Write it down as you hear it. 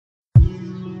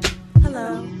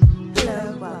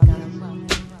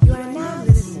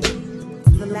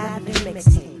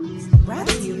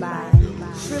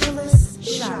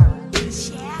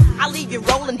you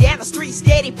rolling down the street,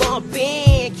 steady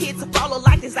bumping. Kids will follow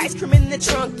like there's ice cream in the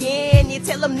trunk, and you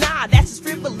tell them, nah, that's just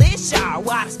FrivolousShara.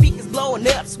 While the speakers blowing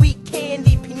up, sweet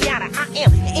candy pinata. I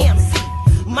am the MC.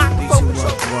 Microphone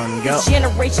control. This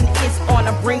generation is on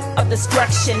the brink of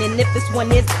destruction, and if this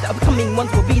one is, the upcoming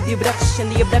ones will be the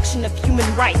abduction of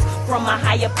human rights from a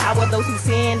higher power. Those who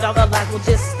send all the lies will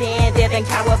just stand there and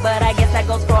cower, but I guess that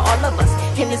goes for all of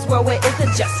us in this world where it's a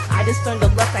just. I discern the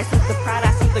lust, I see the pride,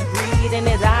 I see the greed in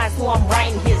his eyes, so I'm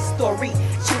writing his story.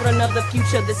 Children of the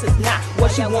future, this is not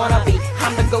what you wanna be.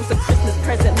 I'm the ghost of Christmas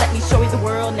present, let me show you the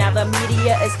world. Now the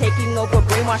media is taking over,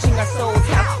 brainwashing our souls.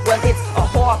 How? Well, it's a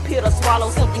hard pill to swallow,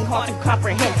 something hard to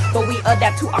comprehend, but we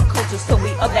adapt to our culture, so we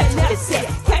adapt to its set.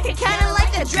 Kinda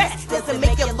like the dress, doesn't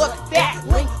make you look fat.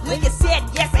 Lincoln said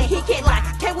yes, and he can't lie.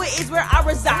 Kenwood is where I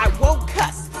reside, won't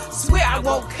cuss, swear I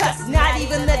won't cuss, not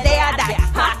even the day I die.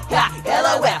 Ha ha,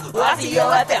 LOL,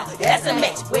 RCOFL,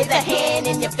 SMH, with a hand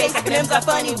in your face. Acronyms are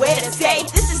funny way to say.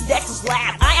 This is Dexter's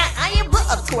Lab. I am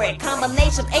observatory,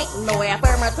 combination ain't no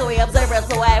affirmatory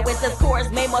observatory. With this chorus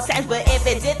made more sense, but if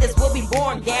it did, this will be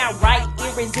born downright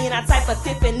irresine. I type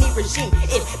epiphany regime.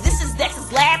 If this is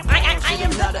Dexter's Lab, I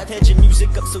am not a hedge. Your music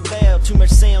up so loud, too much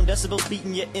sound, decibels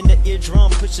beating you in the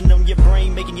eardrum, pushing on your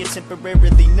brain, making you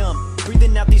temporarily numb.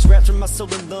 Breathing out these raps from my soul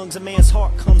and lungs, a man's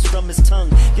heart comes from his tongue.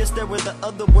 Yes, there were the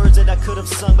other words that I could have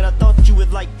sung, but I thought you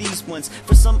would like these ones.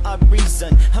 For some odd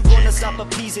reason, I'm gonna stop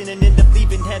appeasing and end up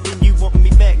leaving, having you want me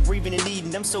back, breathing and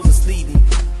eating. I'm so misleading.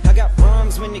 I got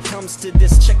rhymes when it comes to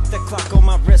this. Check the clock on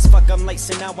my wrist. Fuck, I'm late,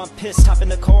 so now I'm pissed. Hop in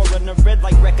the car on a red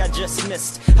light wreck I just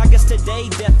missed. I guess today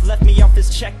death left me off his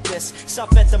checklist.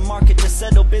 Stop at the market to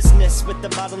settle business with the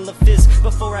bottle of fizz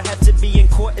before I have to be in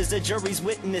court as a jury's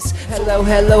witness. Hello,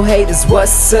 hello, haters,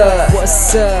 what's up?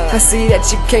 What's up? I see that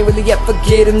you can't really ever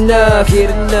get enough.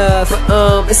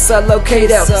 But it's all okay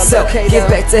though. So get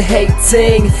back to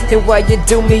hating, and while you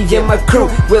do, me and my crew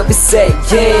will be saying.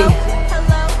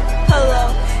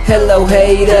 Hello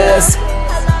haters.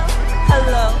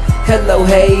 Hello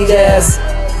haters.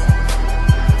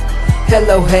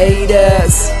 Hello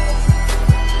haters.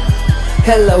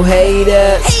 Hello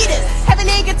haters. Haters have a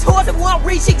nigga towards the one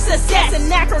reaching success. An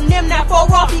acronym not for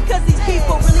all, because these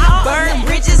people really burn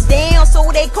bridges down,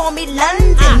 so they call me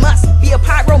London. Must be a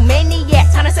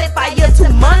pyromaniac, time to set fire to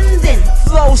London.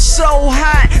 Flow so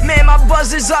hot, man, my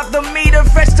buzz is off the meter.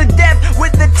 Fresh to death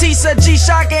with the Tisa,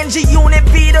 G-Shock, and G-Unit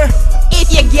beater. If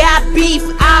you got beef,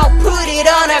 I'll put it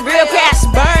on a grill, crash,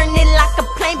 burn it like a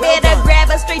plane. Better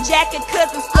grab a straight jacket, cause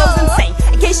it's flows insane.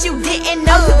 In case you didn't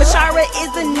know, FrivolousShara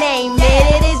is the name, and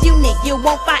it is unique. You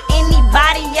won't find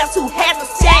anybody else who has the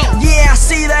same. Yeah, I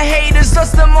see the haters,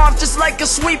 dust them off just like a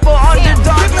sweeper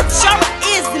underdog. FrivolousShara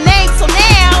is the name, so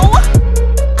now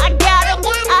I got 'em,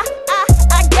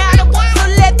 I got 'em. So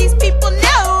let these people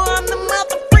know I'm the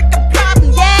motherfucking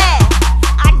problem, yeah.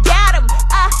 I got 'em,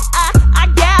 I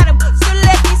got 'em. So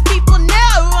let these people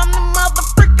know I'm the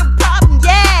motherfucking problem,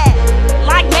 yeah.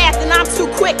 Like math and I'm too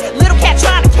quick, little cat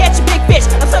trying to catch a big fish.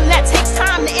 I'm something that takes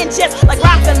time to ingest, like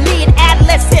rock and lead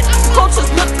adolescents. Cultures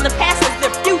look to the past as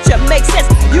their future makes sense.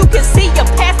 You can see your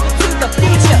past to the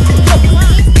future.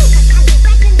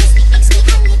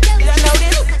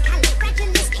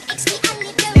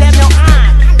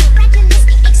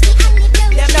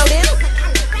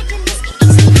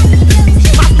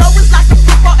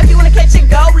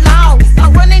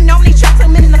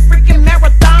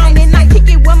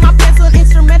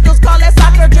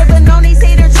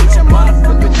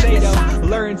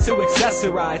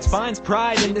 Finds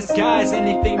pride in disguise,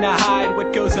 anything to hide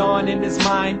what goes on in his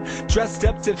mind. Dressed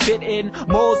up to fit in,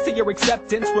 molds to your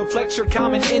acceptance, reflects your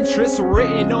common interests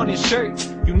written on his shirt.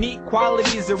 Unique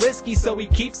qualities are risky, so he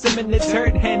keeps them in the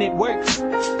dirt, and it works.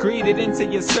 Greeted into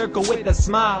your circle with a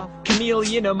smile,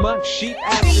 chameleon amongst sheep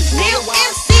after New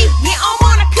MC, yeah, I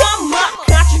wanna come up.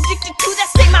 Contradicted to that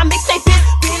state, my mixtape is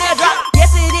been a drop.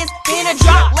 Yes, it is been a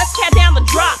drop. Let's count down the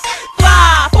drop.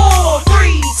 5, 4,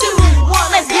 3, 2,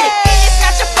 1, let's get it.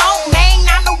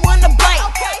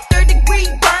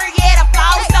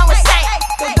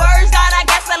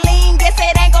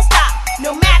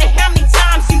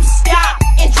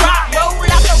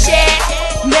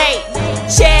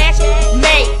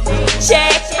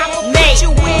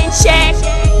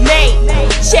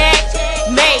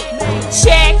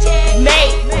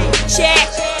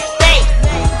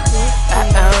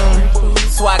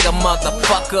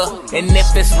 Motherfucker, and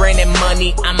if it's raining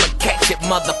money, I'ma catch it,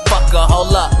 motherfucker.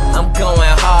 Hold up, I'm going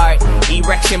hard.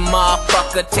 Erection,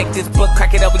 motherfucker. Take this book,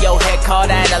 crack it over your head, call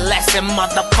that a lesson,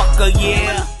 motherfucker,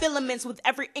 yeah. Filaments with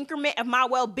every increment of my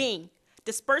well-being,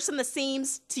 dispersing the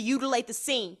seams to mutilate the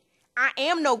scene. I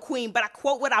am no queen, but I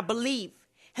quote what I believe.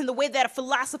 and the way that a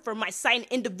philosopher might cite an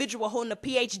individual holding a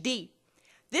PhD.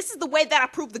 This is the way that I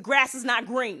prove the grass is not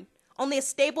green. Only a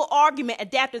stable argument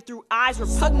adapted through eyes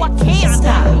repugnant. So I can't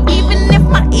stop, even if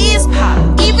my ears pop,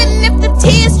 even if the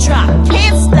tears drop.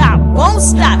 Can't stop, won't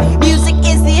stop. Music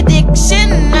is the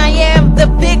addiction. I am the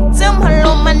victim.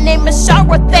 Hello, my name is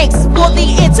Shara. Thanks for the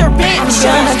intervention.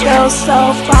 I'm gonna go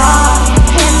so far,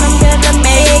 and I'm gonna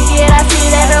make it. I see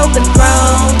that open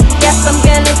throne. Yes, I'm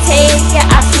gonna take it.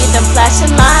 I see them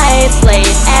flashing lights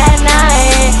late at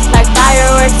night, like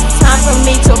fireworks. It's time for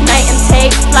me to ignite and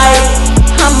take flight.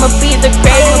 I'ma be the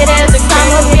greatest.